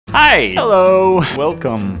Hi! Hello!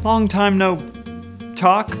 Welcome. Long time no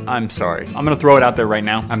talk. I'm sorry. I'm gonna throw it out there right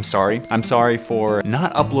now. I'm sorry. I'm sorry for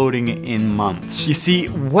not uploading in months. You see,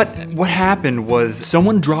 what happened was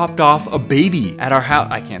someone dropped off a baby at our house.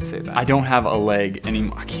 I can't say that. I don't have a leg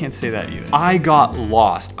anymore. I can't say that either. I got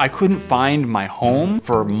lost. I couldn't find my home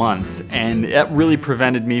for months, and that really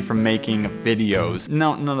prevented me from making videos.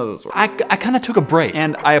 No, none of those. I kind of took a break,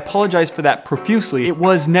 and I apologize for that profusely. It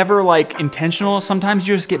was never like intentional. Sometimes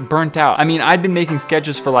you just get burnt out. I mean, I'd been making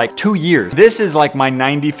sketches for like 2 years. This is like my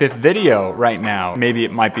 95th video right now. Maybe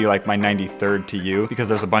it might be like my 93rd to you because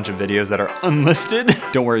there's a bunch of videos that are unlisted.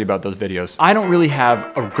 Don't worry about those videos. I don't really have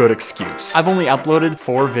a good excuse. I've only uploaded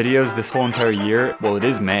 4 videos this whole entire year. Well, it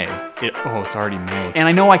is May. Oh, it's already May. And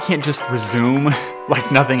I know I can't just resume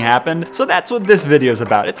like nothing happened. So that's what this video is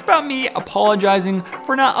about. It's about me apologizing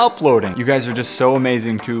for not uploading. You guys are just so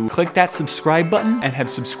amazing to click that subscribe button and have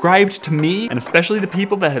subscribed to me. And especially the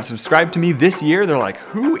people that have subscribed to me this year, they're like,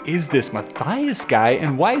 who is this Matthias guy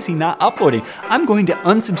and why is he not uploading? I'm going to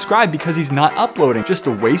unsubscribe because he's not uploading. Just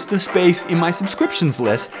a waste of space in my subscriptions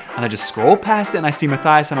list. And I just scroll past it and I see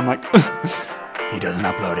Matthias and I'm like, he doesn't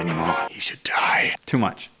upload anymore. He should die. Too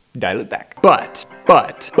much. Dial it back. But,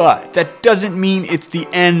 that doesn't mean it's the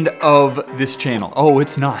end of this channel. Oh,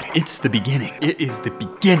 it's not. It's the beginning. It is the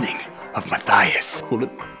beginning of Matthias. Cool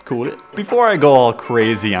it. Before I go all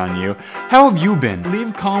crazy on you, how have you been?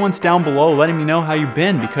 Leave comments down below letting me know how you've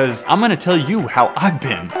been because I'm gonna tell you how I've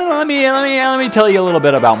been. Let me tell you a little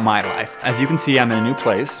bit about my life. As you can see, I'm in a new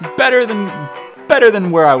place. Better than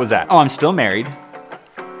where I was at. Oh, I'm still married.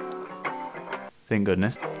 Thank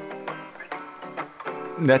goodness.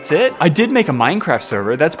 That's it. I did make a Minecraft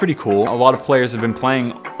server. That's pretty cool. A lot of players have been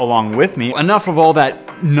playing along with me. Enough of all that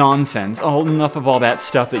nonsense. Oh, enough of all that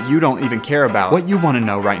stuff that you don't even care about. What you want to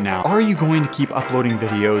know right now, are you going to keep uploading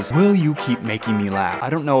videos? Will you keep making me laugh?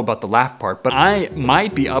 I don't know about the laugh part, but I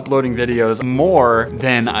might be uploading videos more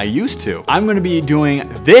than I used to. I'm going to be doing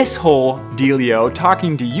this whole dealio,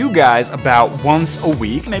 talking to you guys about once a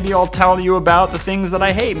week. Maybe I'll tell you about the things that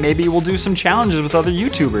I hate. Maybe we'll do some challenges with other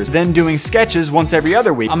YouTubers. Then doing sketches once every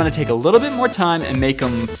other week. I'm going to take a little bit more time and make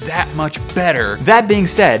them that much better. That being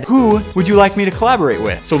said, who would you like me to collaborate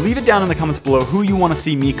with? So leave it down in the comments below who you want to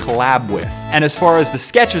see me collab with. And as far as the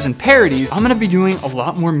sketches and parodies, I'm gonna be doing a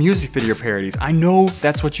lot more music video parodies. I know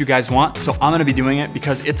that's what you guys want, so I'm gonna be doing it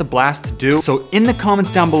because it's a blast to do. So in the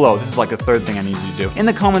comments down below, this is like the third thing I need you to do. In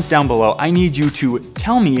the comments down below, I need you to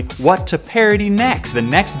tell me what to parody next. The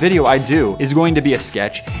next video I do is going to be a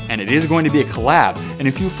sketch and it is going to be a collab. And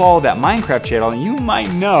if you follow that Minecraft channel, you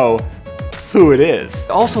might know who it is.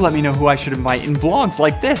 Also let me know who I should invite in vlogs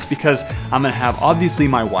like this because I'm gonna have obviously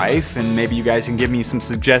my wife and maybe you guys can give me some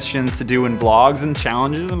suggestions to do in vlogs and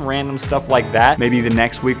challenges and random stuff like that. Maybe the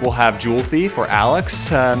next week we'll have Jewel Thief or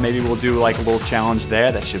Alex. Maybe we'll do like a little challenge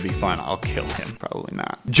there. That should be fun. I'll kill him. Probably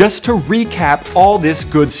not. Just to recap all this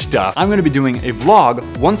good stuff, I'm gonna be doing a vlog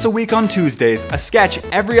once a week on Tuesdays, a sketch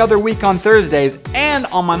every other week on Thursdays, and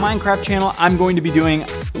on my Minecraft channel, I'm going to be doing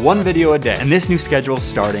 1 video a day. And this new schedule is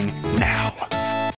starting now.